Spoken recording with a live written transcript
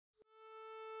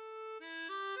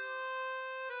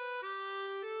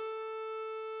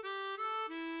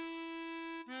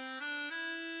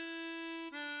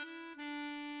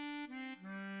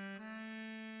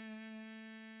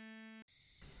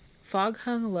Fog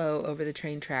hung low over the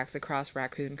train tracks across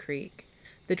Raccoon Creek.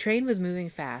 The train was moving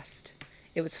fast.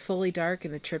 It was fully dark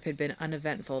and the trip had been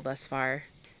uneventful thus far.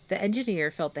 The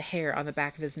engineer felt the hair on the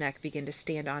back of his neck begin to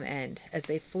stand on end as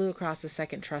they flew across the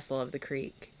second trestle of the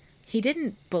creek. He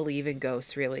didn't believe in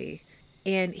ghosts, really,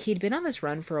 and he'd been on this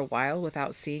run for a while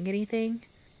without seeing anything,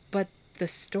 but the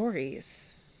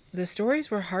stories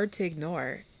were hard to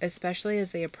ignore, especially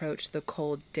as they approached the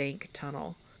cold, dank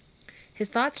tunnel. His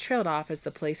thoughts trailed off as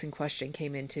the place in question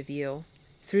came into view.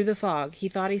 Through the fog, he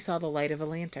thought he saw the light of a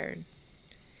lantern.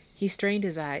 He strained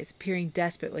his eyes, peering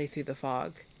desperately through the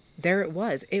fog. There it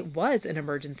was. It was an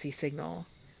emergency signal.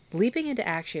 Leaping into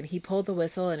action, he pulled the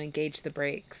whistle and engaged the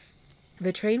brakes.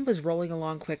 The train was rolling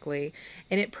along quickly,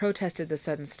 and it protested the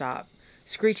sudden stop,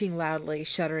 screeching loudly,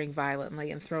 shuddering violently,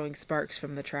 and throwing sparks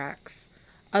from the tracks.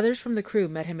 Others from the crew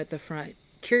met him at the front,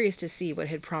 curious to see what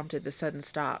had prompted the sudden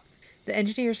stop. The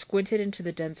engineer squinted into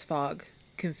the dense fog,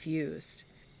 confused.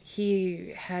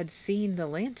 He had seen the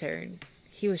lantern.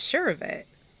 He was sure of it.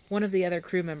 One of the other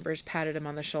crew members patted him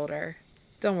on the shoulder.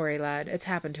 "Don't worry, lad. It's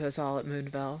happened to us all at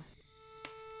Moonville."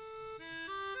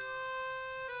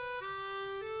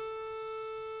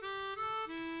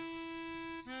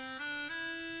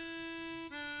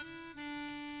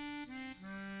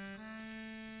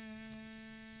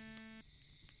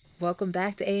 Welcome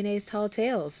back to A&A's Tall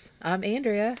Tales. I'm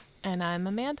Andrea. And I'm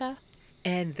Amanda.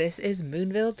 And this is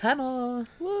Moonville Tunnel.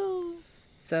 Woo!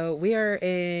 So we are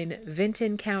in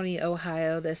Vinton County,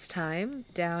 Ohio this time,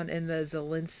 down in the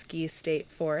Zielinski State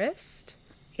Forest.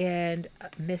 And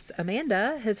Miss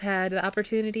Amanda has had the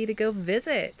opportunity to go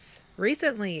visit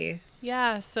recently.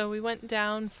 Yeah, so we went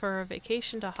down for a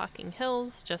vacation to Hocking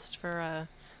Hills just for a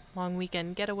long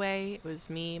weekend getaway. It was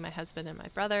me, my husband, and my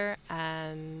brother,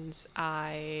 and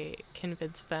I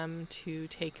convinced them to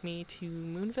take me to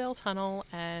Moonville Tunnel,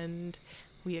 and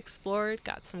we explored,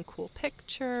 got some cool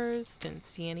pictures, didn't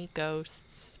see any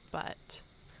ghosts, but,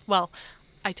 well,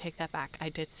 I take that back. I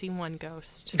did see one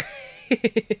ghost.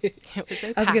 It was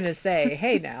I was going to say,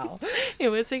 hey now. It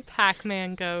was a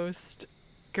Pac-Man ghost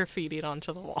graffitied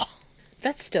onto the wall.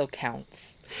 That still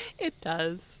counts. It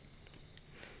does.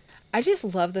 I just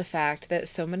love the fact that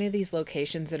so many of these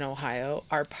locations in Ohio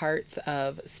are parts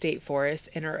of state forests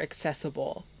and are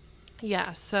accessible.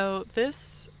 Yeah, so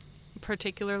this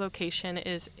particular location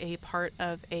is a part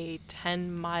of a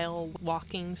 10-mile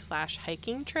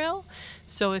walking/hiking trail.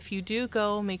 So if you do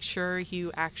go, make sure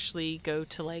you actually go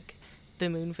to like the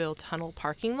Moonville Tunnel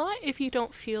parking lot if you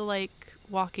don't feel like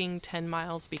walking 10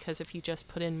 miles, because if you just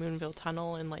put in Moonville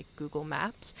Tunnel in like Google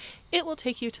Maps, it will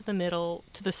take you to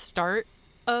the start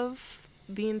of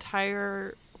the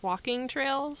entire walking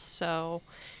trail. So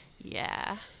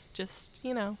yeah, just,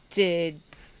 you know. Did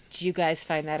you guys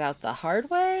find that out the hard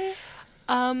way?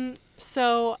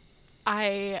 So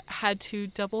I had to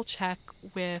double check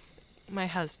with my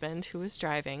husband who was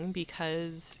driving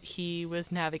because he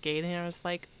was navigating, and I was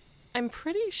like, I'm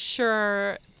pretty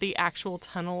sure the actual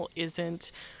tunnel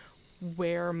isn't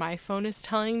where my phone is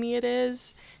telling me it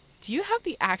is. Do you have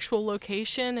the actual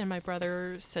location? And my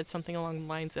brother said something along the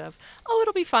lines of, oh,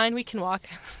 it'll be fine, we can walk.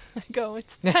 I go,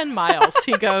 it's 10 miles.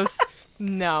 He goes,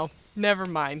 no, never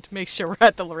mind. Make sure we're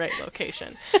at the right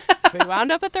location. So we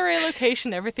wound up at the right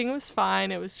location. Everything was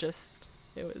fine. It was just,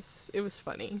 it was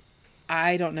funny.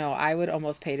 I don't know. I would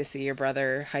almost pay to see your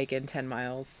brother hike in 10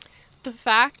 miles. The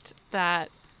fact that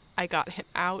I got him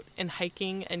out and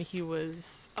hiking and he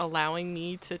was allowing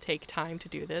me to take time to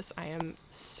do this, I am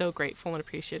so grateful and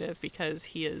appreciative, because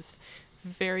he is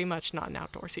very much not an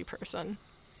outdoorsy person.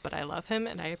 But I love him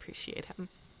and I appreciate him.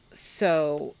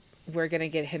 So we're going to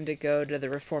get him to go to the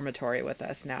reformatory with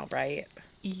us now, right?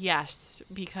 Yes,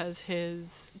 because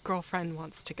his girlfriend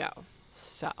wants to go.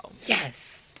 So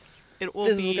yes, this is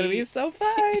going to be so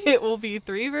fun. It will be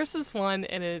 3 versus 1,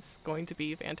 and it's going to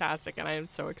be fantastic, and I am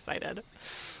so excited.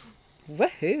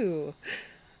 Woohoo!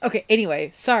 Okay,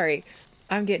 anyway, sorry.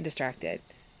 I'm getting distracted.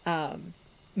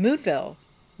 Moonville.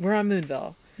 We're on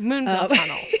Moonville. Moonville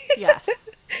Tunnel. Yes.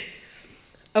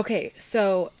 Okay,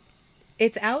 so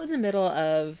it's out in the middle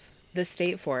of the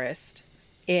state forest,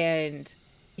 and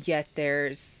yet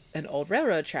there's an old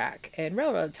railroad track and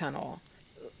railroad tunnel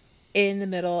in the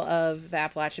middle of the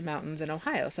Appalachian Mountains in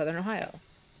Ohio, southern Ohio.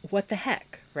 What the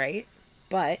heck, right?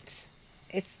 But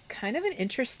it's kind of an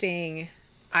interesting...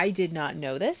 I did not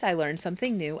know this. I learned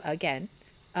something new again.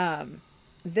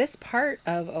 This part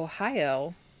of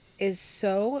Ohio is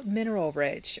so mineral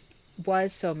rich,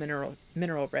 was so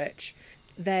mineral rich,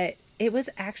 that it was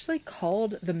actually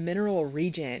called the Mineral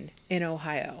Region in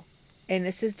Ohio. And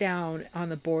this is down on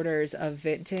the borders of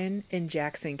Vinton and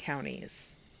Jackson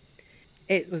counties.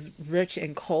 It was rich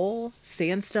in coal,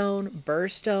 sandstone,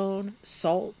 burrstone,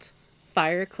 salt,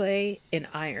 fire clay, and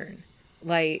iron.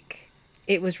 Like,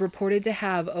 it was reported to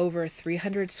have over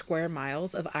 300 square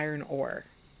miles of iron ore.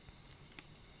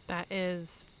 That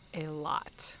is a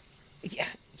lot. Yeah,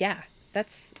 yeah.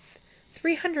 That's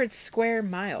 300 square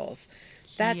miles.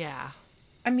 Yeah. That's,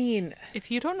 I mean,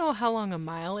 If you don't know how long a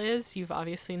mile is, you've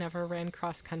obviously never ran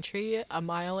cross country. A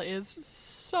mile is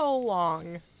so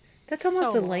long. that's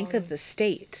almost So the length of long. the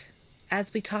state.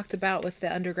 As we talked about with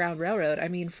the Underground Railroad, I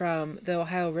mean, from the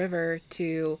Ohio River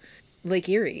to Lake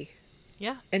Erie.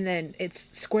 Yeah. And then it's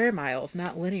square miles,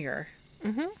 not linear.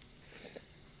 Mm-hmm.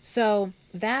 So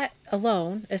that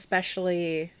alone,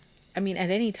 especially, I mean, at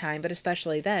any time, but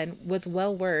especially then, was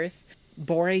well worth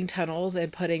boring tunnels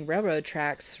and putting railroad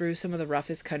tracks through some of the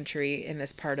roughest country in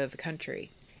this part of the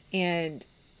country. And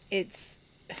it's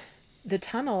the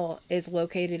tunnel is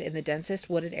located in the densest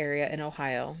wooded area in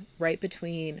Ohio, right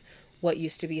between what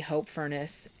used to be Hope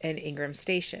Furnace and Ingram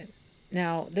Station.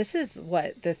 Now, this is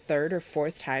what, the third or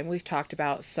fourth time we've talked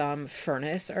about some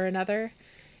furnace or another.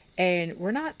 And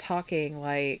we're not talking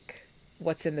like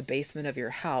what's in the basement of your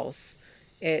house.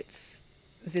 It's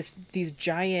these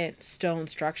giant stone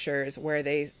structures where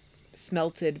they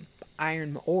smelted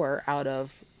iron ore out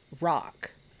of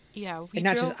rock. Yeah, And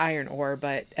not just iron ore,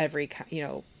 but every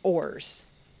ores.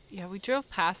 Yeah, we drove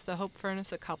past the Hope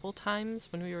Furnace a couple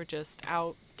times when we were just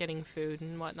out getting food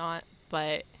and whatnot,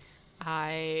 but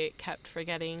I kept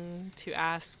forgetting to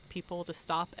ask people to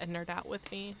stop and nerd out with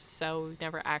me, so we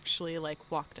never actually like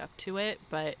walked up to it,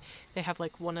 but they have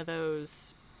like one of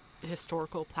those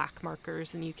historical plaque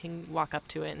markers and you can walk up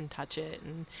to it and touch it,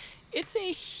 and it's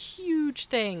a huge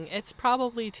thing. It's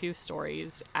probably 2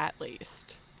 stories at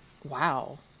least.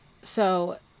 Wow.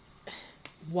 So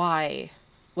why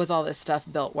was all this stuff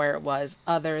built where it was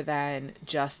other than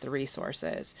just the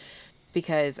resources?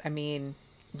 Because, I mean,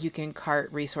 you can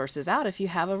cart resources out if you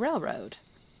have a railroad.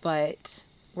 But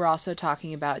we're also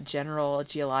talking about general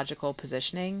geological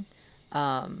positioning.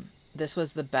 This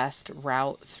was the best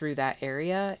route through that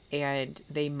area, and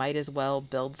they might as well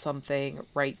build something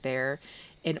right there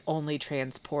and only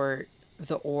transport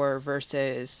the ore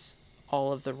versus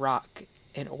all of the rock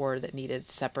and ore that needed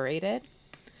separated.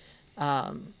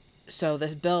 So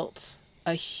this built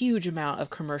a huge amount of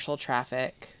commercial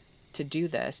traffic to do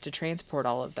this, to transport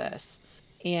all of this.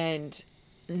 And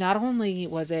not only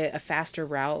was it a faster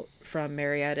route from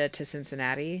Marietta to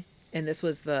Cincinnati, and this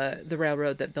was the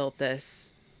railroad that built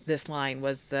this line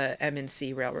was the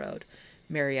M&C Railroad,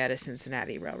 Marietta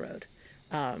Cincinnati Railroad.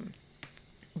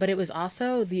 But it was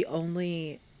also the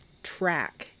only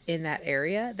track in that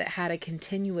area that had a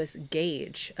continuous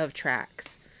gauge of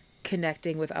tracks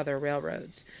connecting with other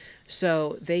railroads.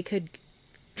 So they could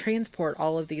transport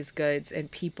all of these goods and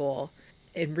people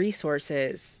and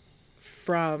resources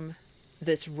from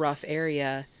this rough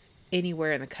area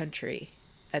anywhere in the country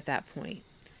at that point.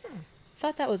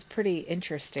 Thought that was pretty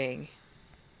interesting.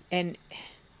 And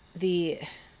the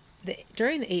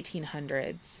during the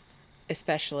 1800s,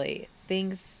 especially,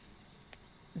 these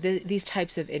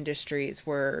types of industries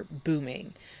were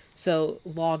booming. So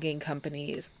logging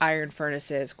companies, iron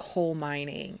furnaces, coal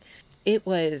mining, it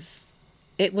was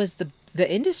the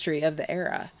industry of the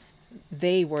era.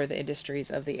 They were the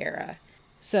industries of the era.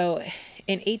 So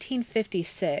in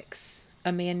 1856,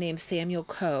 a man named Samuel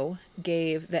Coe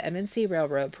gave the M&C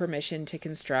Railroad permission to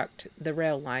construct the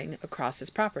rail line across his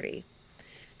property.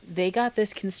 They got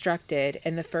this constructed,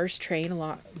 and the first train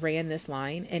ran this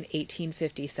line in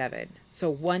 1857. So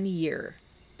 1 year,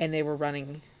 and they were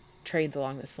running trains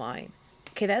along this line.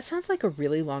 Okay, that sounds like a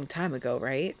really long time ago,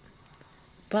 right?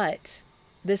 But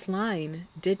this line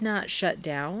did not shut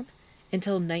down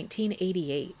until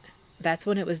 1988. That's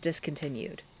when it was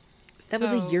discontinued. That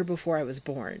was a year before I was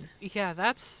born. Yeah,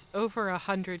 that's over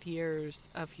 100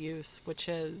 years of use, which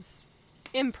is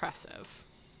impressive.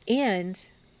 And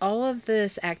all of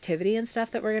this activity and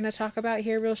stuff that we're going to talk about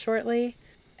here real shortly,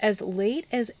 as late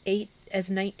as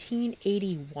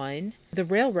 1981, the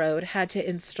railroad had to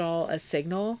install a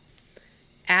signal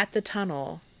at the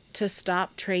tunnel to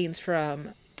stop trains from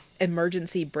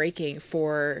emergency braking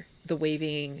for the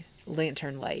waving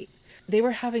lantern light. They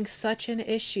were having such an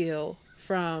issue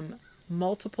from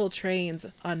multiple trains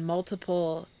on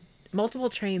multiple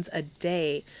trains a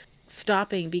day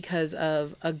stopping because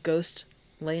of a ghost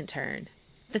lantern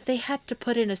that they had to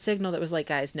put in a signal that was like,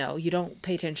 guys, no, you don't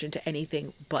pay attention to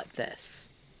anything but this.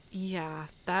 Yeah,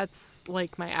 that's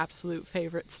like my absolute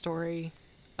favorite story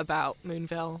about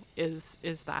Moonville is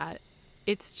that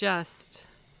it's just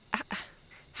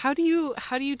how do you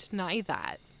deny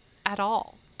that at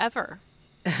all ever?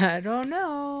 I don't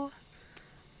know.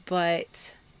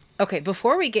 But, okay,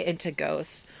 before we get into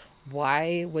ghosts,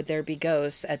 why would there be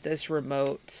ghosts at this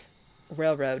remote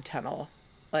railroad tunnel?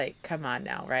 Like, come on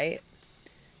now, right?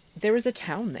 There was a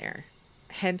town there.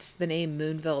 Hence the name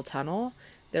Moonville Tunnel.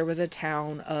 There was a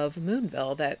town of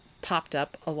Moonville that popped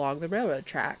up along the railroad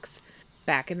tracks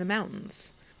back in the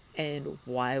mountains. And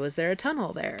why was there a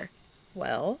tunnel there?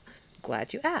 Well,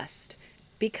 glad you asked.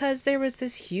 Because there was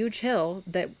this huge hill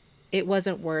that it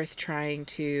wasn't worth trying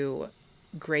to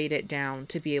grade it down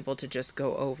to be able to just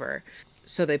go over.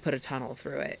 So they put a tunnel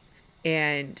through it.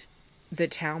 And the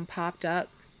town popped up,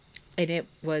 and it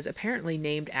was apparently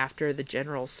named after the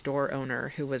general store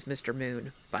owner, who was Mr.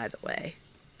 Moon, by the way.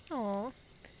 Aw.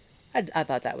 I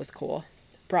thought that was cool.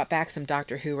 Brought back some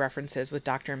Doctor Who references with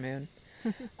Dr. Moon.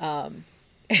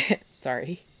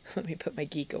 Sorry, let me put my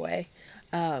geek away.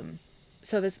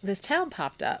 So this town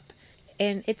popped up,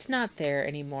 and it's not there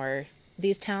anymore.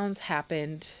 These towns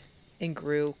happened and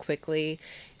grew quickly,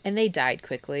 and they died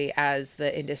quickly as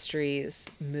the industries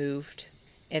moved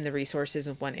and the resources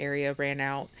of one area ran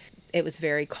out. It was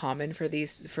very common for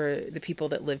the people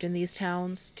that lived in these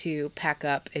towns to pack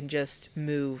up and just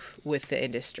move with the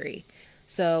industry.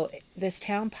 So this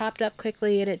town popped up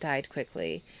quickly and it died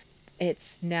quickly.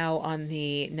 It's now on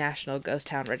the National Ghost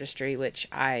Town Registry, which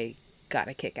I got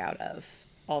a kick out of,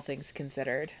 all things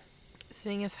considered.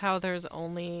 Seeing as how there's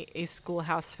only a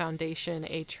schoolhouse foundation,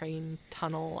 a train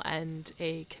tunnel, and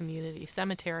a community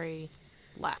cemetery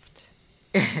left.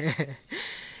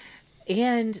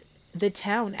 And the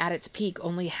town at its peak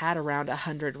only had around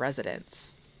 100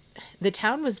 residents. The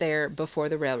town was there before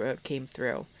the railroad came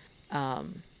through.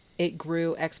 It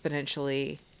grew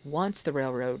exponentially once the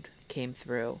railroad came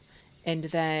through. And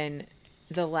then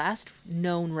the last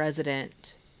known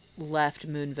resident left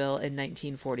Moonville in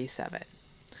 1947.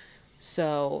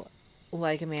 So,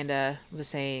 like Amanda was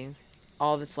saying,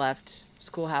 all that's left,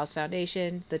 schoolhouse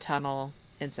foundation, the tunnel,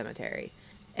 and cemetery.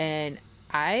 And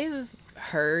I've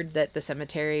heard that the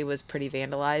cemetery was pretty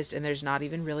vandalized, and there's not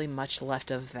even really much left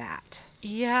of that.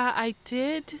 Yeah, I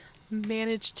did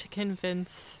manage to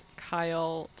convince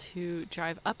Kyle to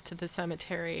drive up to the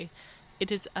cemetery.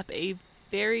 It is up a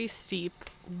very steep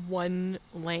one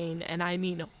lane, and I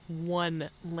mean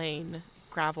one lane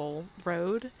gravel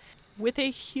road with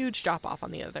a huge drop off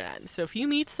on the other end. So if you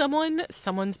meet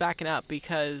someone's backing up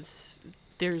because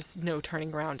there's no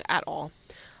turning around at all.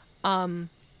 I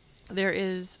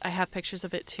have pictures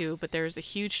of it too, but there's a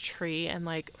huge tree and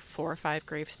like 4 or 5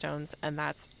 gravestones, and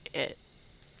that's it.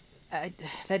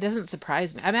 That doesn't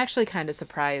surprise me. I'm actually kind of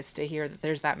surprised to hear that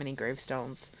there's that many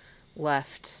gravestones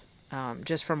left.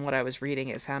 Just from what I was reading,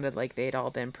 it sounded like they'd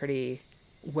all been pretty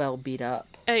well beat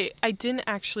up. I didn't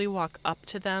actually walk up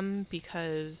to them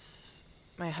because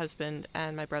my husband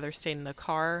and my brother stayed in the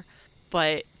car,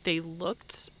 but they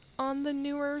looked on the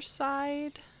newer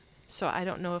side. So I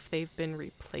don't know if they've been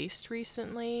replaced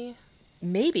recently.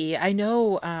 Maybe. I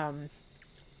know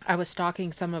I was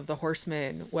stalking some of the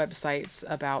Horseman websites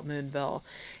about Moonville,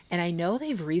 and I know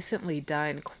they've recently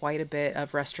done quite a bit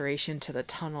of restoration to the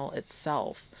tunnel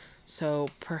itself. So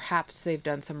perhaps they've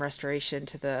done some restoration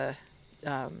to the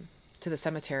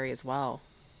cemetery as well.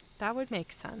 That would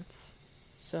make sense.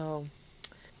 So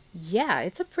yeah,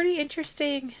 it's a pretty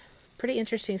interesting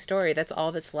story. That's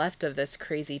all that's left of this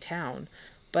crazy town.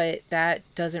 But that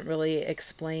doesn't really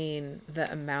explain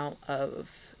the amount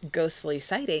of ghostly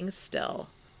sightings still.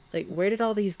 Like, where did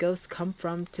all these ghosts come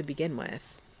from to begin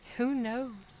with? Who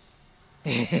knows?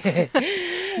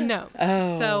 No.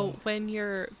 Oh. So when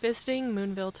you're visiting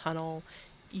Moonville Tunnel,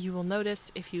 you will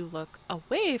notice if you look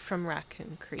away from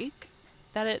Raccoon Creek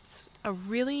that it's a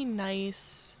really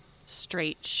nice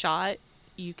straight shot.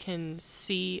 You can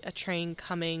see a train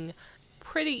coming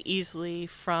pretty easily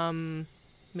from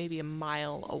maybe a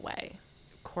mile away,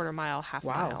 quarter mile, half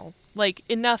mile. Like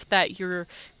enough that you're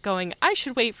going, I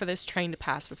should wait for this train to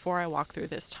pass before I walk through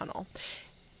this tunnel.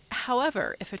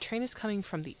 However, if a train is coming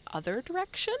from the other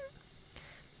direction,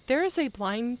 there is a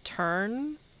blind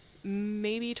turn,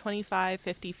 maybe 25,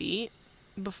 50 feet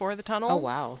before the tunnel. Oh,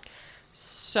 wow.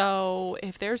 So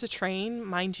if there's a train,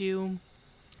 mind you,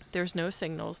 there's no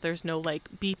signals. There's no like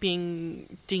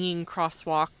beeping, dinging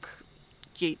crosswalk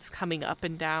gates coming up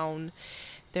and down.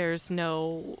 There's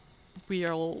no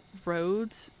real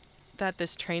roads that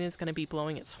this train is going to be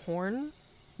blowing its horn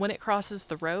when it crosses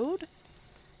the road.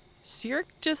 So you're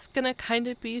just going to kind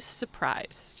of be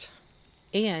surprised.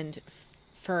 And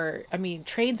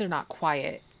trains are not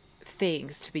quiet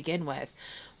things to begin with,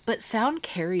 but sound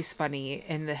carries funny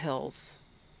in the hills.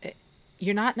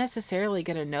 You're not necessarily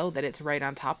going to know that it's right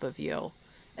on top of you,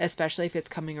 especially if it's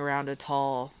coming around a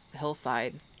tall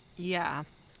hillside. Yeah.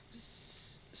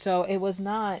 So it was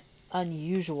not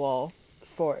unusual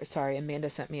for. Sorry, Amanda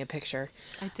sent me a picture.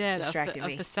 I did Distracted of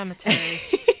me. the cemetery.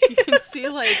 You can see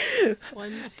like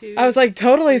 1, 2. I was like,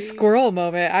 totally 3. squirrel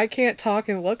moment. I can't talk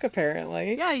and look,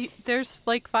 apparently. Yeah, there's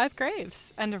like 5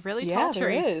 graves and a really Yeah, tall there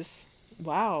tree. is.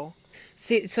 Wow.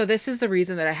 See, so this is the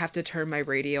reason that I have to turn my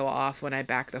radio off when I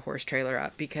back the horse trailer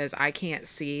up, because I can't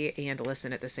see and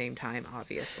listen at the same time,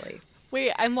 obviously.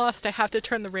 Wait, I'm lost. I have to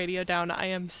turn the radio down. I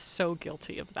am so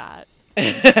guilty of that.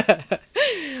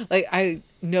 Like,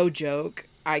 no joke,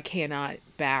 I cannot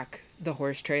back the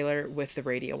horse trailer with the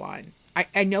radio on.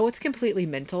 I know it's completely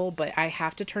mental, but I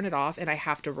have to turn it off and I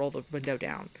have to roll the window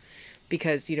down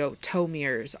because, tow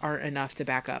mirrors aren't enough to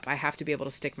back up. I have to be able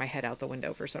to stick my head out the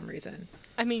window for some reason.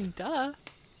 I mean, duh.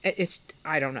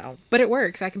 I don't know, but it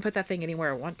works. I can put that thing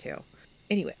anywhere I want to.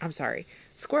 Anyway, I'm sorry.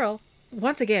 Squirrel.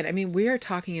 Once again, I mean, we are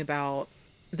talking about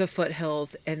the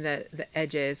foothills and the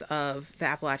edges of the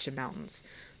Appalachian Mountains.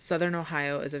 Southern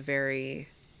Ohio is a very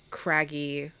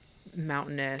craggy,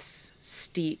 mountainous,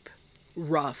 steep,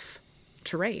 rough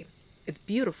terrain. It's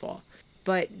beautiful,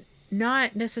 but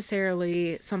not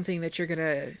necessarily something that you're going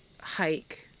to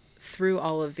hike through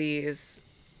all of these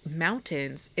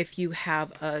mountains if you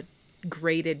have a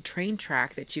graded train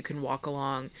track that you can walk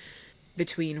along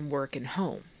between work and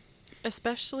home.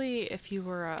 Especially if you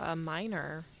were a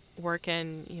miner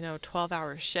working,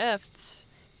 12-hour shifts.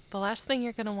 The last thing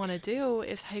you're going to want to do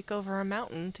is hike over a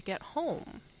mountain to get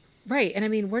home. Right. And I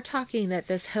mean, we're talking that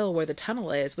this hill where the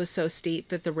tunnel is was so steep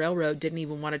that the railroad didn't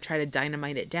even want to try to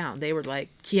dynamite it down. They were like,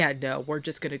 yeah, no, we're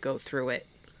just going to go through it.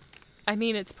 I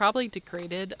mean, it's probably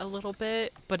degraded a little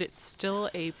bit, but it's still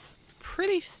a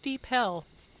pretty steep hill.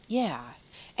 Yeah.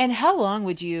 And how long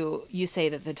would you say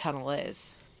that the tunnel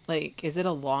is? Like, is it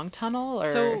a long tunnel or?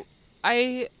 So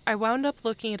I wound up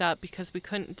looking it up because we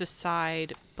couldn't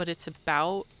decide, but it's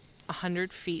about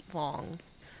 100 feet long.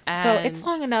 So it's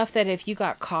long enough that if you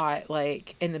got caught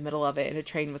like in the middle of it and a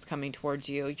train was coming towards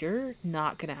you, you're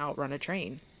not going to outrun a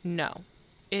train. No.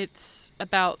 It's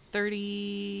about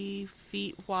 30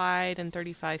 feet wide and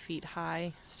 35 feet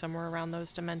high, somewhere around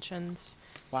those dimensions.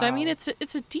 Wow. So I mean, it's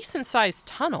a decent sized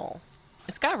tunnel.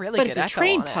 It's got really but good echo it's a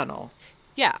train on it. tunnel.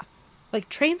 Yeah. Like,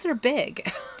 trains are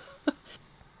big.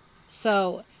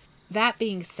 So, that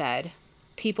being said,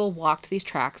 people walked these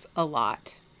tracks a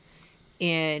lot.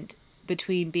 And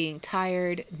between being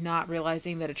tired, not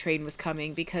realizing that a train was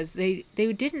coming, because they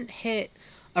didn't hit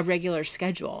a regular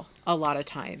schedule a lot of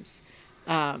times.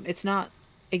 It's not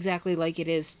exactly like it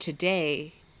is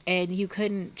today. And you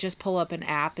couldn't just pull up an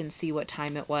app and see what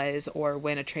time it was or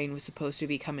when a train was supposed to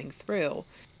be coming through.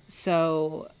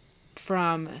 So,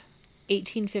 from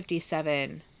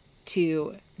 1857 to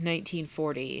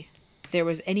 1940, there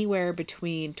was anywhere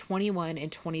between 21 and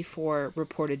 24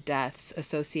 reported deaths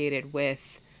associated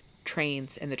with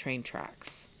trains and the train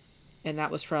tracks. And that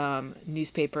was from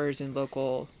newspapers and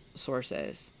local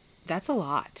sources. That's a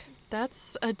lot.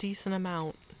 That's a decent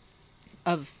amount.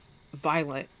 Of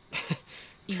violent,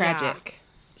 tragic. Yeah.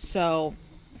 So,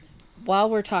 while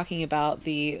we're talking about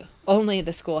only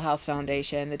the Schoolhouse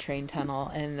Foundation, the train tunnel,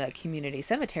 and the community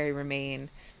cemetery remain,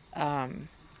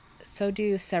 so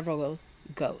do several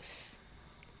ghosts.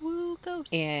 Woo,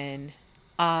 ghosts. And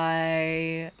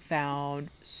I found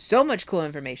so much cool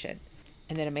information.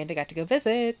 And then Amanda got to go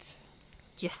visit.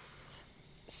 Yes.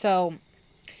 So,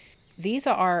 these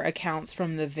are accounts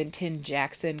from the Vinton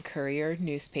Jackson Courier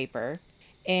newspaper.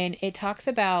 And it talks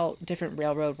about different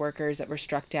railroad workers that were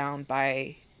struck down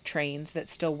by trains that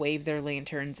still wave their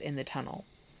lanterns in the tunnel.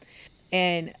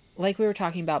 And like we were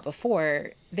talking about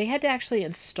before, they had to actually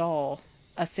install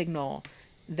a signal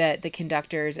that the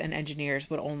conductors and engineers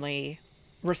would only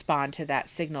respond to that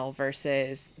signal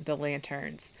versus the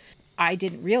lanterns. I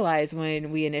didn't realize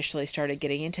when we initially started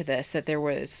getting into this that there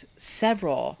was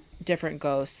several different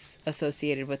ghosts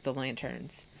associated with the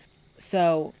lanterns.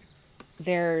 So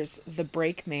there's the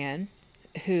brakeman,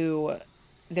 who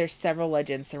there's several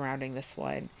legends surrounding this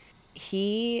one.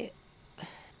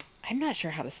 I'm not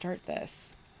sure how to start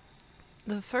this.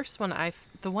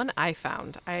 The one I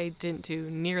found, I didn't do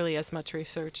nearly as much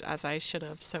research as I should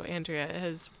have, so Andrea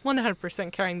is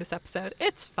 100% carrying this episode.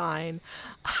 It's fine.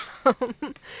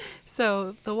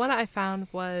 So the one I found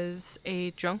was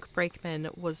a drunk brakeman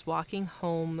was walking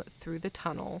home through the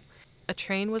tunnel. A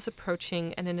train was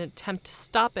approaching, and in an attempt to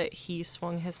stop it, he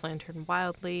swung his lantern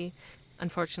wildly.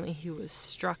 Unfortunately, he was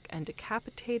struck and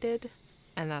decapitated,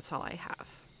 and that's all I have.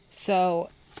 So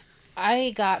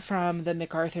I got from the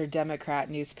MacArthur Democrat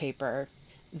newspaper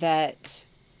that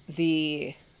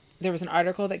there was an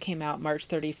article that came out March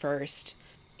 31st,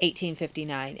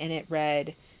 1859,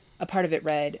 and a part of it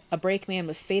read, "A brakeman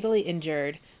was fatally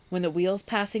injured when the wheels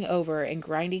passing over and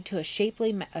grinding to a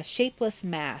shapeless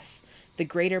mass the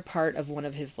greater part of one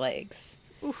of his legs.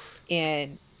 Oof.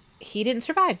 And he didn't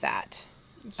survive that.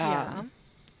 Yeah.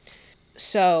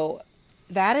 So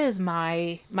that is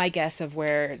my guess of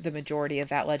where the majority of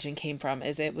that legend came from,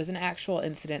 is it was an actual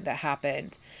incident that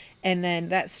happened. And then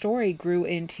that story grew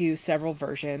into several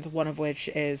versions, one of which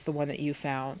is the one that you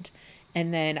found.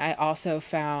 And then I also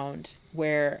found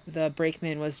where the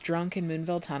brakeman was drunk in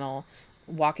Moonville Tunnel,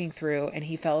 walking through, and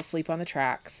he fell asleep on the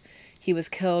tracks. He was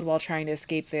killed while trying to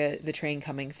escape the train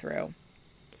coming through.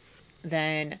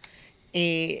 Then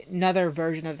another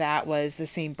version of that was the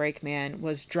same brakeman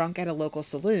was drunk at a local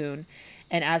saloon,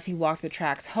 and as he walked the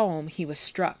tracks home, he was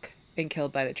struck and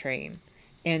killed by the train.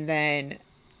 And then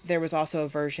there was also a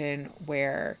version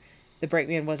where the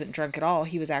brakeman wasn't drunk at all.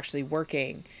 He was actually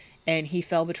working, and he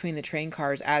fell between the train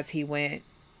cars as he went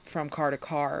from car to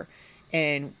car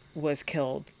and was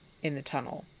killed in the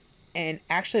tunnel. And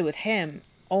actually with him,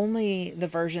 only the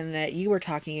version that you were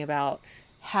talking about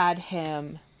had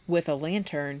him with a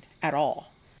lantern at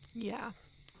all. Yeah.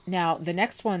 Now, the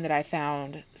next one that I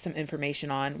found some information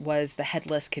on was the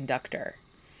headless conductor.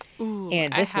 Ooh,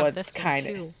 and this one's kind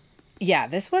of, yeah,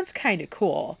 this one's kind of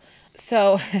cool.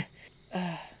 So,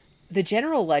 the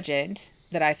general legend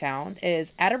that I found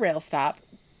is at a rail stop,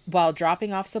 while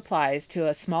dropping off supplies to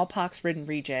a smallpox-ridden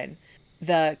region,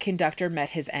 the conductor met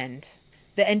his end.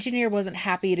 The engineer wasn't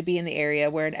happy to be in the area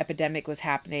where an epidemic was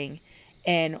happening,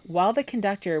 and while the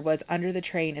conductor was under the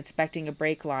train inspecting a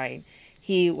brake line,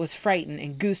 he was frightened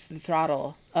and goosed the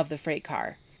throttle of the freight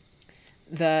car.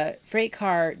 The freight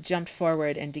car jumped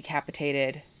forward and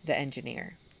decapitated the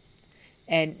engineer.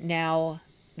 And now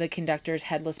the conductor's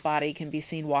headless body can be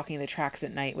seen walking the tracks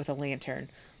at night with a lantern,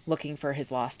 looking for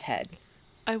his lost head.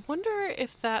 I wonder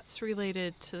if that's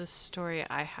related to the story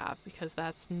I have, because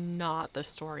that's not the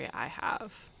story I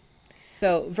have.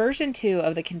 So version 2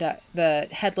 of the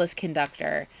headless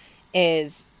conductor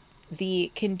is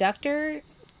the conductor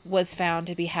was found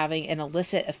to be having an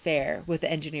illicit affair with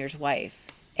the engineer's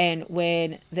wife. And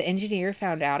when the engineer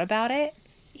found out about it,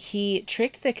 he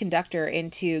tricked the conductor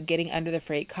into getting under the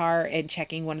freight car and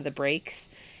checking one of the brakes,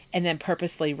 and then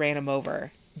purposely ran him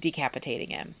over,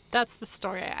 decapitating him. That's the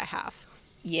story I have.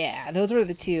 Yeah, those were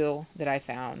the two that I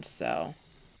found, so.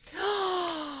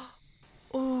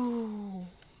 Ooh.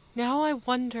 Now I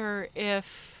wonder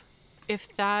if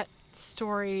that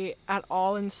story at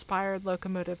all inspired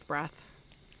Locomotive Breath.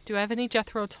 Do I have any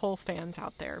Jethro Tull fans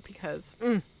out there? Because,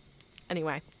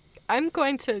 anyway, I'm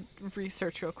going to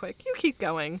research real quick. You keep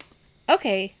going.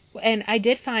 Okay, and I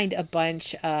did find a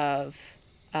bunch of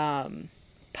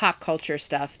pop culture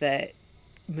stuff that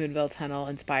Moonville Tunnel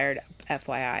inspired,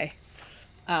 FYI.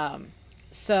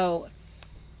 So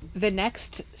the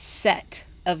next set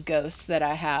of ghosts that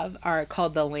I have are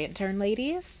called the Lantern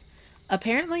Ladies.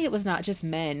 Apparently it was not just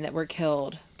men that were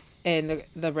killed in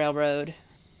the railroad,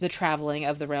 the traveling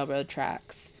of the railroad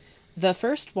tracks. The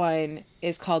first one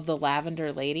is called the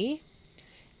Lavender Lady,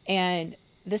 and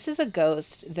this is a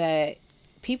ghost that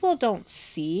people don't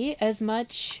see as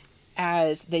much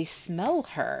as they smell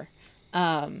her.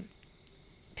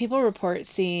 People report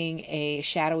seeing a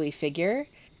shadowy figure,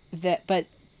 but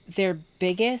their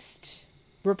biggest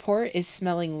report is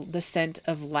smelling the scent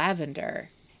of lavender.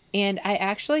 And I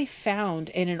actually found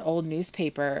in an old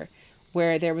newspaper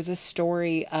where there was a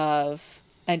story of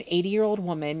an 80-year-old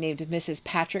woman named Mrs.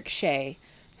 Patrick Shea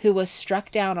who was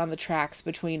struck down on the tracks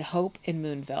between Hope and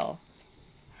Moonville.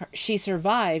 She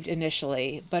survived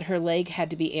initially, but her leg had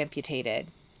to be amputated.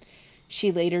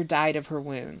 She later died of her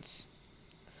wounds.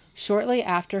 Shortly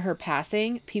after her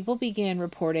passing, people began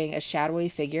reporting a shadowy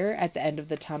figure at the end of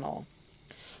the tunnel.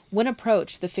 When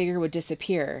approached, the figure would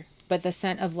disappear, but the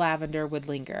scent of lavender would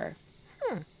linger.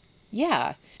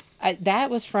 Yeah. That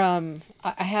was from...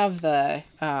 I have the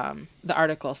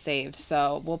article saved,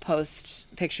 so we'll post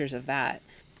pictures of that.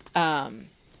 The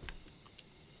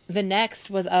next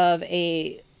was of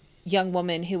a young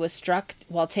woman who was struck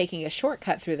while taking a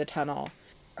shortcut through the tunnel.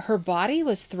 Her body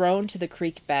was thrown to the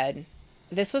creek bed.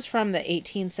 This was from the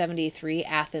 1873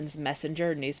 Athens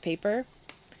Messenger newspaper.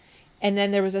 And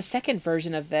then there was a second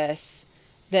version of this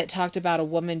that talked about a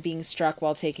woman being struck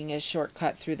while taking a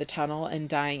shortcut through the tunnel and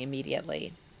dying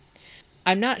immediately.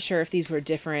 I'm not sure if these were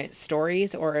different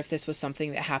stories or if this was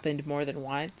something that happened more than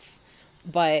once,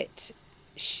 but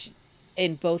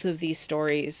in both of these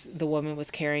stories, the woman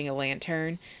was carrying a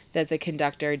lantern that the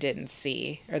conductor didn't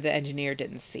see, or the engineer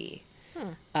didn't see.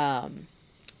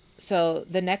 So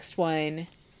the next one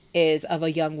is of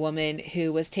a young woman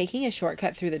who was taking a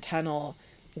shortcut through the tunnel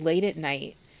late at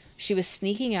night. She was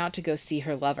sneaking out to go see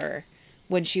her lover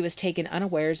when she was taken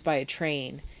unawares by a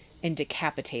train and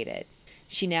decapitated.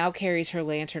 She now carries her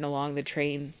lantern along the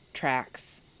train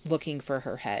tracks looking for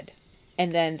her head.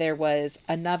 And then there was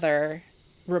another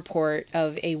report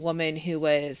of a woman who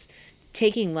was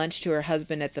taking lunch to her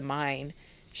husband at the mine.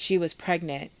 She was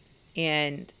pregnant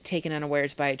and taken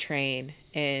unawares by a train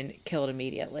and killed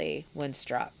immediately when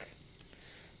struck.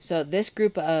 So this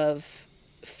group of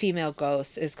female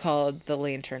ghosts is called the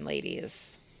Lantern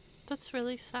Ladies. That's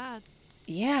really sad.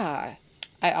 Yeah.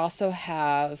 I also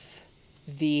have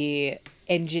the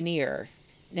Engineer.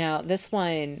 Now, this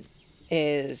one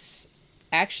is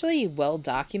actually well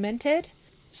documented.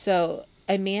 So,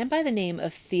 a man by the name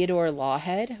of Theodore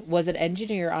Lawhead was an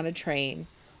engineer on a train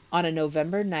on a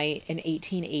November night in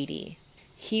 1880.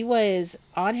 He was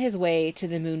on his way to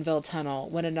the Moonville Tunnel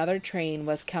when another train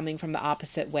was coming from the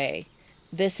opposite way.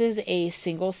 This is a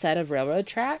single set of railroad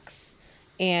tracks,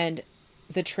 and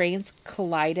the trains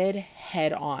collided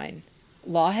head on.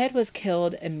 Lawhead was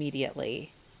killed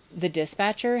immediately. The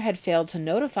dispatcher had failed to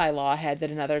notify Lawhead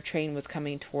that another train was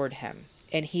coming toward him,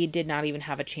 and he did not even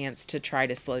have a chance to try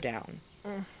to slow down.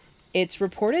 It's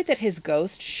reported that his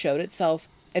ghost showed itself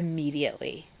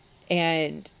immediately,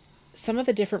 and some of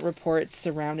the different reports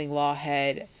surrounding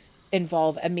Lawhead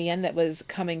involve a man that was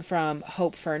coming from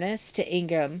Hope Furnace to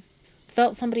Ingham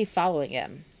felt somebody following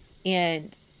him.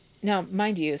 And now,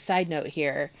 mind you, side note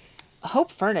here,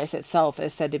 Hope Furnace itself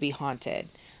is said to be haunted.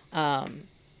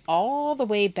 All the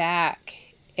way back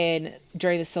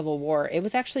during the Civil War, it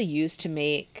was actually used to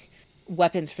make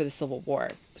weapons for the Civil War.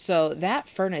 So that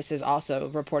furnace is also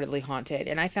reportedly haunted.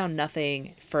 And I found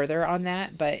nothing further on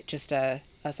that, but just a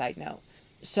side note.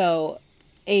 So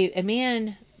a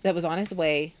man that was on his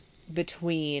way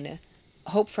between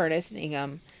Hope Furnace and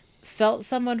Ingham felt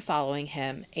someone following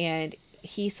him, and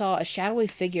he saw a shadowy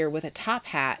figure with a top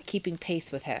hat keeping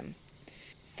pace with him.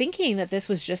 Thinking that this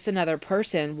was just another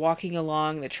person walking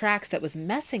along the tracks that was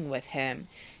messing with him,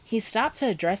 he stopped to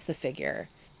address the figure,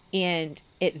 and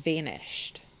it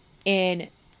vanished. In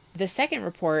the second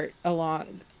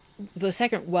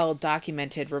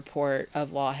well-documented report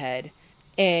of Lawhead,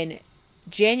 in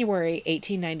January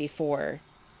 1894,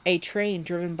 a train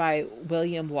driven by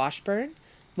William Washburn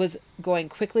was going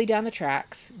quickly down the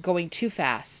tracks, going too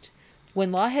fast,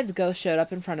 when Lawhead's ghost showed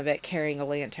up in front of it carrying a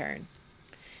lantern.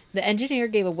 The engineer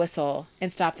gave a whistle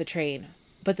and stopped the train,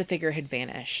 but the figure had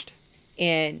vanished.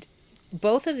 And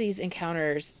both of these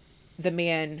encounters, the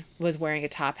man was wearing a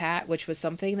top hat, which was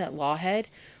something that Lawhead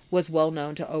was well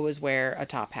known to always wear a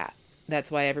top hat.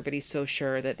 That's why everybody's so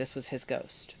sure that this was his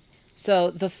ghost.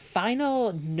 So the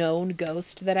final known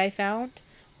ghost that I found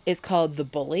is called the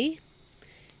Bully.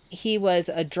 He was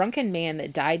a drunken man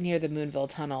that died near the Moonville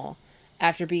Tunnel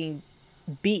after being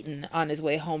beaten on his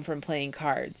way home from playing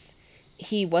cards.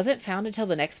 He wasn't found until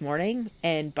the next morning,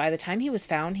 and by the time he was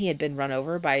found, he had been run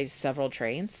over by several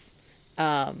trains.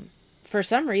 For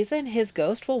some reason, his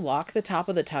ghost will walk the top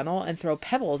of the tunnel and throw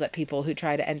pebbles at people who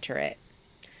try to enter it.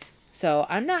 So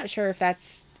I'm not sure if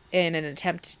that's in an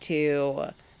attempt to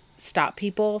stop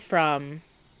people from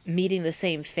meeting the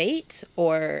same fate,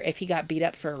 or if he got beat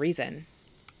up for a reason.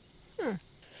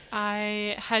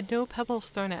 I had no pebbles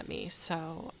thrown at me,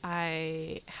 so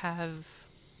I have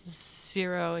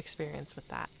zero experience with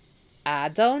that. I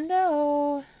don't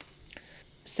know.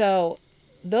 So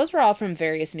those were all from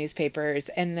various newspapers,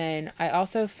 and then I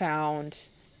also found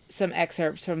some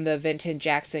excerpts from the Vinton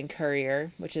Jackson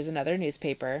Courier, which is another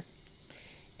newspaper.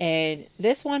 And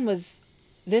this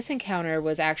encounter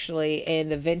was actually in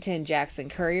the Vinton Jackson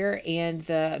Courier and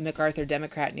the MacArthur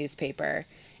Democrat newspaper.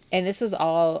 And this was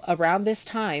all around this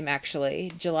time,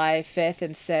 actually, July 5th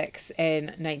and 6th in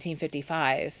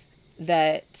 1955,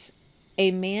 that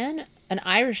an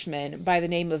Irishman by the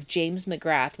name of James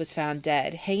McGrath was found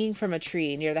dead, hanging from a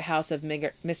tree near the house of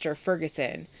Mr.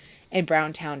 Ferguson in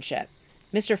Brown Township.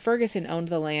 Mr. Ferguson owned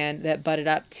the land that butted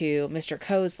up to Mr.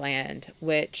 Coe's land,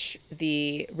 which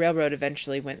the railroad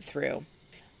eventually went through.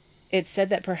 It's said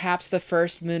that perhaps the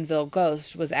first Moonville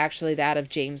ghost was actually that of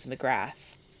James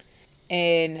McGrath.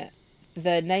 In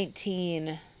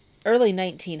the early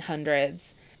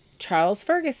 1900s, Charles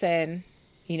Ferguson,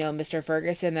 Mr.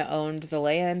 Ferguson that owned the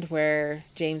land where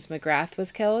James McGrath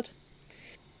was killed,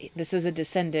 this was a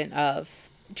descendant of.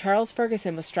 Charles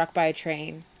Ferguson was struck by a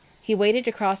train. He waited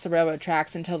to cross the railroad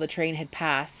tracks until the train had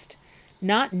passed,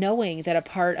 not knowing that a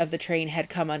part of the train had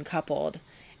come uncoupled.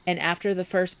 And after the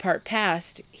first part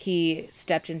passed, he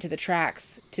stepped into the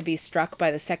tracks to be struck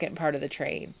by the second part of the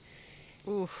train.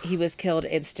 Oof. He was killed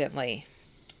instantly.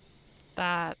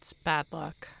 That's bad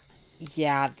luck.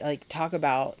 Yeah, talk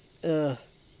about, ugh.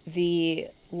 The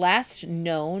last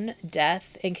known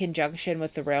death in conjunction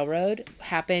with the railroad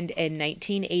happened in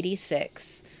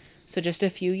 1986 So just a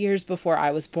few years before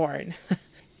I was born,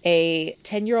 a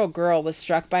 10-year-old girl was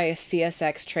struck by a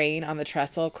CSX train on the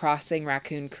trestle crossing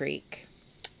Raccoon Creek.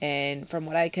 And from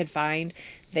what I could find,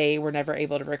 they were never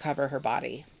able to recover her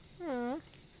body.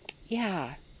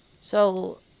 Yeah.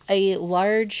 So a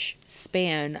large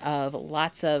span of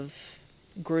lots of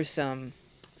gruesome.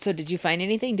 So did you find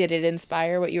anything? Did it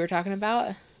inspire what you were talking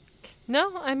about?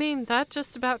 No, I mean, that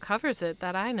just about covers it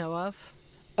that I know of.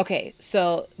 Okay,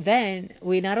 so then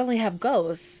we not only have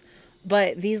ghosts,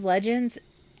 but these legends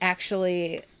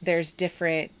actually, there's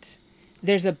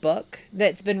a book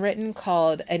that's been written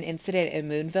called An Incident in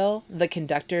Moonville, The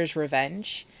Conductor's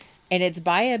Revenge, and it's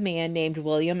by a man named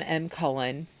William M.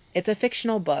 Cullen. It's a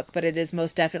fictional book, but it is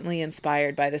most definitely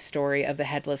inspired by the story of the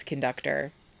headless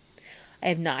conductor. I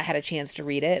have not had a chance to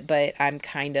read it, but I'm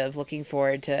kind of looking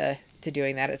forward to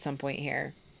doing that at some point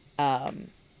here.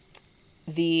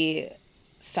 The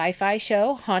sci-fi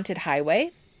show Haunted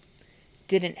Highway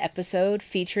did an episode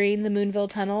featuring the Moonville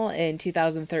Tunnel in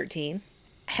 2013.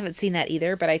 I haven't seen that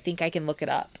either, but I think I can look it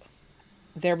up.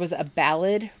 There was a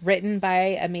ballad written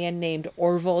by a man named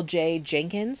Orville J.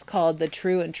 Jenkins called The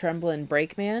True and Tremblin'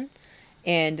 Brakeman,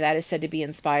 and that is said to be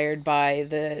inspired by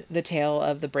the tale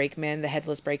of the brakeman, the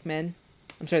headless brakeman.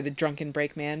 I'm sorry, the drunken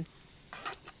brakeman.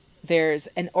 There's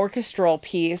an orchestral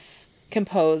piece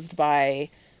composed by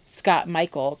Scott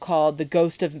Michael called The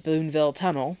Ghost of Moonville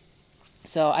Tunnel.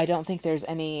 So I don't think there's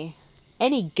any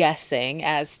guessing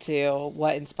as to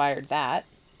what inspired that.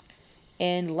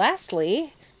 And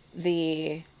lastly,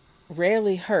 the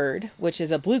Rarely Heard, which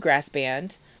is a bluegrass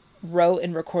band, wrote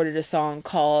and recorded a song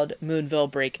called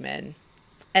Moonville Brakeman.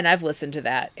 And I've listened to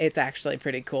that. It's actually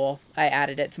pretty cool. I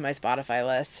added it to my Spotify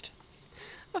list.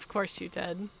 Of course you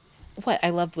did. What? I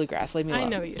love bluegrass. Leave me alone. I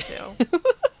know you do.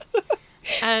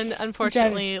 And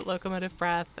unfortunately, Locomotive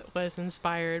Breath was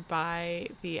inspired by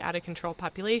the Out of Control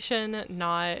Population,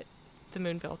 not the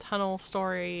Moonville Tunnel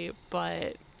story,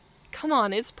 but come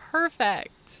on, it's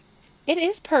perfect. It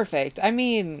is perfect. I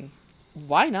mean,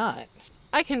 why not?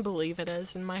 I can believe it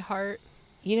is in my heart.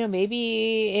 You know,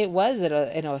 maybe it was in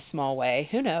a small way.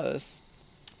 Who knows?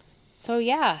 So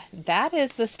yeah, that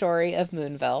is the story of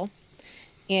Moonville.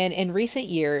 And in recent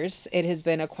years, it has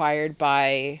been acquired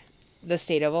by the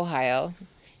state of Ohio.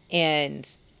 And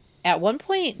at one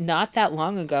point, not that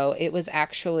long ago, it was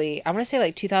actually, I want to say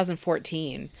like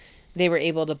 2014, they were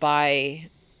able to buy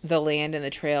the land and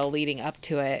the trail leading up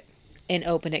to it and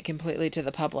open it completely to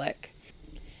the public.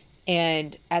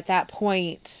 And at that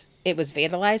point, it was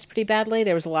vandalized pretty badly.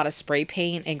 There was a lot of spray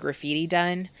paint and graffiti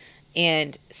done.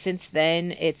 And since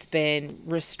then, it's been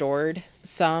restored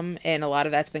some, and a lot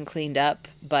of that's been cleaned up.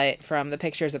 But from the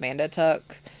pictures Amanda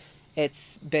took,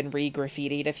 it's been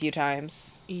re-graffitied a few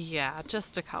times. Yeah,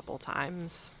 just a couple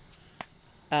times.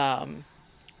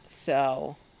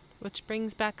 So. Which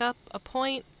brings back up a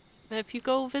point that if you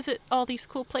go visit all these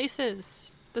cool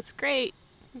places, that's great.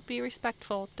 Be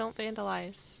respectful. Don't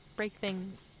vandalize. Break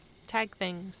things. Tag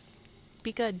things.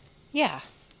 Be good. Yeah.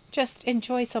 Just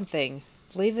enjoy something.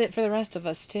 Leave it for the rest of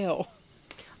us, too.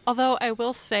 Although I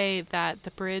will say that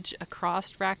the bridge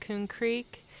across Raccoon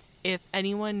Creek, if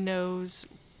anyone knows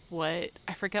what,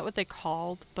 I forget what they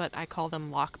called, but I call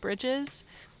them lock bridges,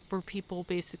 where people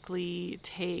basically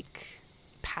take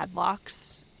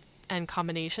padlocks and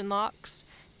combination locks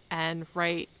and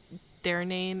write their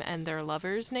name and their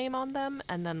lover's name on them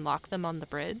and then lock them on the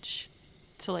bridge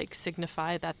to like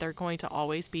signify that they're going to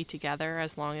always be together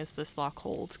as long as this lock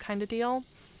holds kind of deal.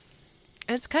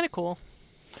 And it's kind of cool.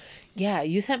 Yeah,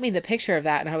 you sent me the picture of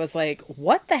that and I was like,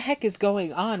 what the heck is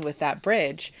going on with that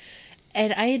bridge?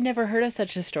 And I had never heard of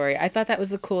such a story. I thought that was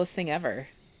the coolest thing ever.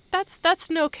 That's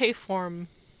an okay form.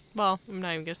 Well, I'm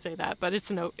not even going to say that, but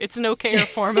it's an okayer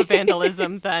form of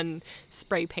vandalism than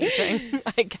spray painting,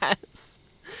 I guess.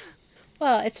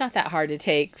 Well, it's not that hard to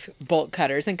take bolt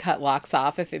cutters and cut locks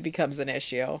off if it becomes an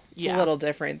issue. It's a little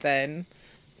different than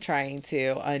trying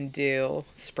to undo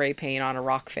spray paint on a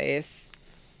rock face,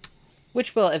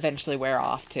 which will eventually wear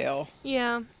off too.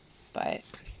 Yeah. But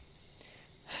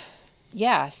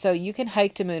yeah, so you can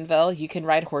hike to Moonville, you can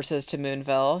ride horses to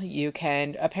Moonville, you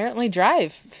can apparently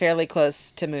drive fairly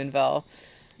close to Moonville.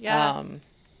 Yeah.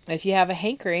 If you have a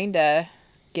hankering to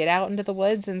get out into the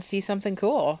woods and see something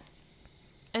cool.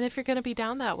 And if you're going to be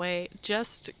down that way,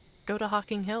 just go to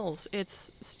Hocking Hills.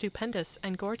 It's stupendous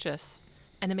and gorgeous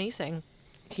and amazing.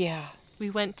 Yeah. We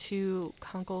went to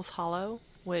Conkle's Hollow,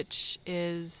 which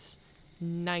is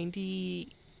 98%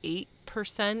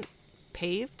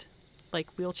 paved, like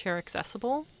wheelchair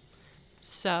accessible.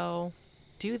 So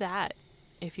do that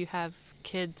if you have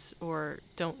kids or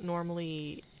aren't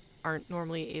normally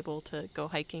able to go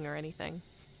hiking or anything.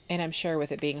 And I'm sure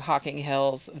with it being Hocking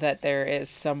Hills that there is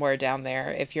somewhere down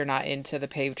there, if you're not into the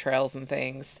paved trails and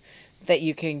things, that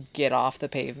you can get off the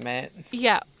pavement.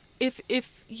 Yeah.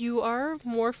 If you are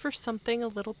more for something a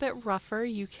little bit rougher,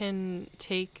 you can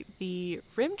take the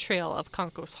rim trail of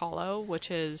Conco's Hollow, which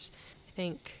is, I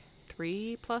think,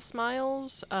 3+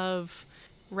 miles of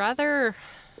rather.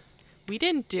 We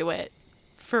didn't do it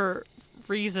for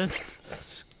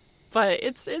reasons, but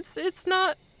it's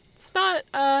not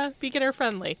beginner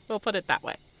friendly. We'll put it that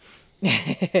way.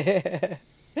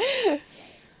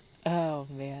 Oh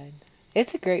man,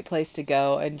 it's a great place to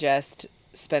go and just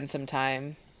spend some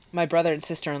time. My brother and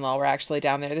sister-in-law were actually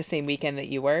down there the same weekend that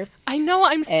you were. I know,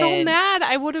 I'm so And mad.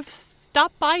 I would have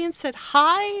stopped by and said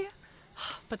hi,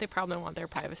 but they probably want their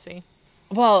privacy.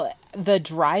 well, the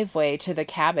driveway to the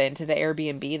cabin, to the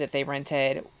Airbnb that they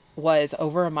rented, was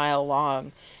over a mile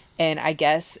long. And I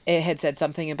guess it had said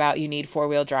something about you need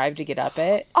four-wheel drive to get up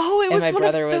it. Oh, it And was my one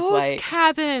brother of was those like,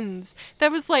 cabins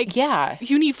that was like, yeah,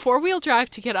 you need four-wheel drive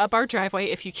to get up our driveway.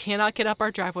 If you cannot get up our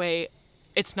driveway,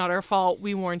 it's not our fault.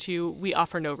 We warned you. We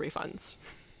offer no refunds.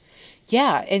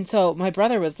 yeah. And so my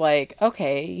brother was like,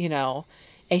 okay,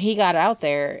 and he got out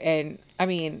there and I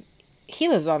mean, he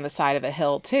lives on the side of a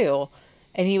hill too.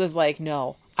 And he was like,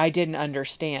 no, I didn't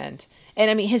understand. And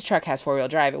I mean, his truck has four-wheel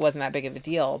drive. It wasn't that big of a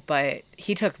deal, but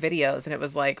he took videos and it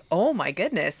was like, oh my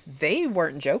goodness, they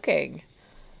weren't joking.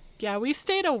 Yeah, we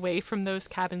stayed away from those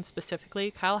cabins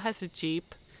specifically. Kyle has a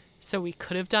Jeep, so we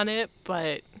could have done it,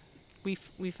 but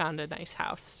we found a nice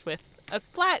house with a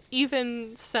flat,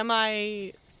 even,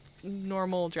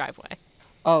 semi-normal driveway.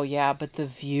 Oh yeah, but the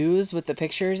views with the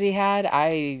pictures he had,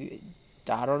 I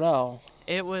don't know.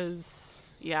 It was,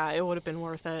 yeah, it would have been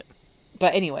worth it.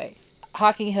 But anyway,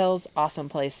 Hocking Hills, awesome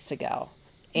place to go.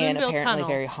 And Moonville apparently Tunnel,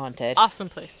 very haunted. awesome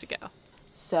place to go.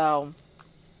 So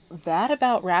that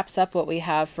about wraps up what we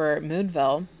have for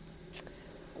Moonville.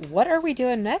 What are we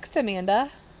doing next, Amanda?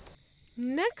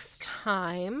 Next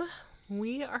time,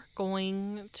 we are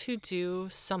going to do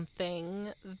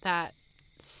something that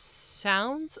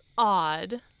sounds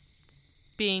odd,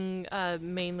 being a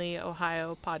mainly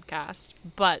Ohio podcast,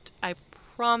 but I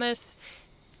promise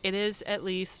it is at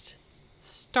least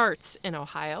starts in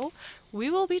Ohio. We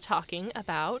will be talking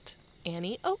about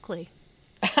Annie Oakley.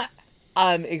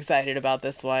 I'm excited about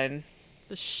this one.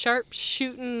 The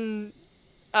sharpshooting.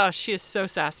 Oh, she is so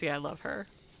sassy. I love her.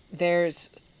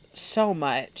 There's so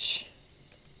much.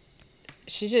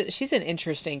 She's an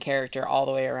interesting character all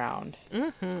the way around.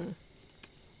 Mm-hmm.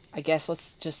 I guess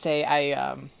let's just say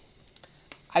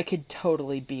I could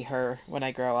totally be her when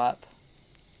I grow up.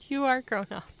 You are grown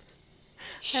up.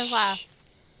 I laugh.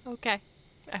 Okay.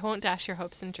 I won't dash your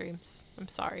hopes and dreams. I'm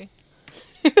sorry.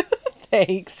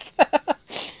 Thanks.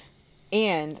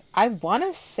 And I want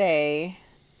to say,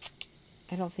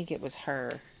 I don't think it was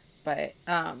her, but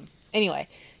anyway,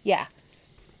 yeah.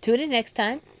 Tune in next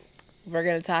time. We're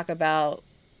going to talk about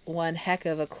one heck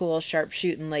of a cool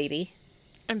sharpshooting lady.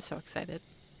 I'm so excited.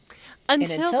 And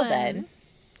until then,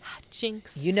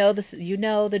 jinx. You know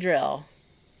the drill.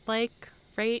 Like,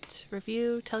 rate,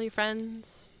 review, tell your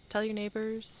friends, tell your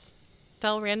neighbors,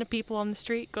 tell random people on the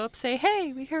street. Go up, say,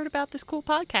 hey, we heard about this cool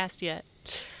podcast yet.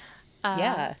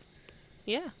 Yeah.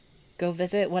 Yeah. Go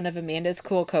visit one of Amanda's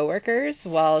cool coworkers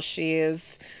while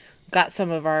she's got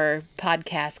some of our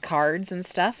podcast cards and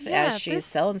stuff, as she's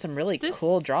selling some really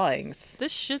cool drawings.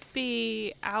 This should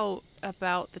be out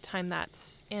about the time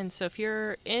that's in. So if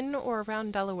you're in or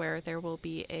around Delaware, there will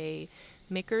be a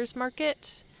makers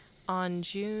market on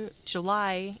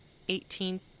July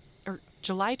 18th or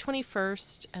July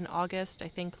 21st and August, I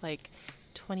think, like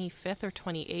 25th or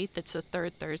 28th. It's the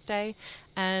third Thursday.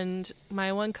 And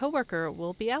my one coworker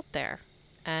will be out there,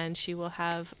 and she will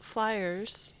have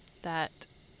flyers that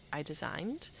I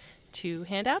designed to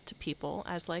hand out to people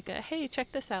as like a, hey,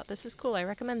 check this out. This is cool. I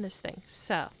recommend this thing.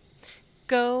 So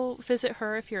go visit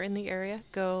her if you're in the area.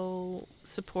 Go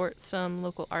support some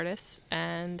local artists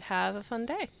and have a fun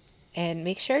day. And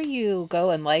make sure you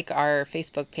go and like our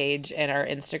Facebook page and our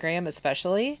Instagram,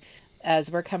 especially as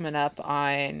we're coming up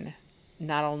on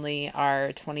not only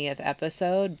our 20th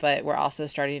episode, but we're also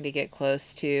starting to get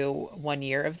close to 1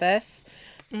 year of this.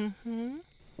 Mm-hmm.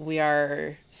 We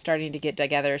are starting to get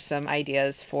together some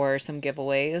ideas for some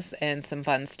giveaways and some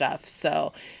fun stuff.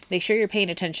 So make sure you're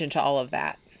paying attention to all of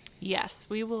that. Yes,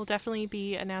 we will definitely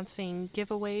be announcing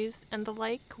giveaways and the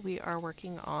like. We are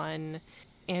working on,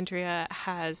 Andrea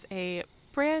has a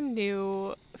brand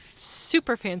new,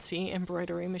 super fancy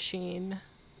embroidery machine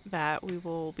that we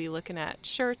will be looking at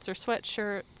shirts or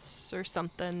sweatshirts or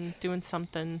something, doing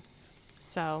something.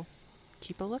 So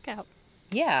keep a lookout.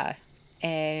 Yeah.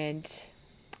 And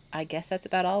I guess that's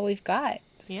about all we've got.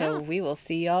 So we will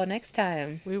see y'all next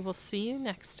time. We will see you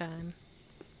next time.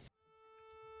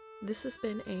 This has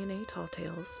been A&A Tall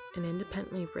Tales, an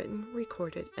independently written,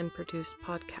 recorded, and produced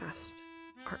podcast.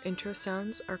 Our intro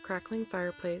sounds are Crackling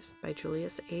Fireplace by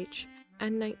Julius H.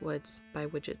 and Nightwoods by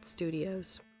Widget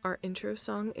Studios. Our intro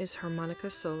song is Harmonica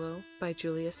Solo by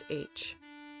Julius H.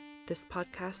 This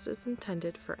podcast is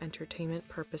intended for entertainment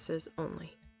purposes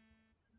only.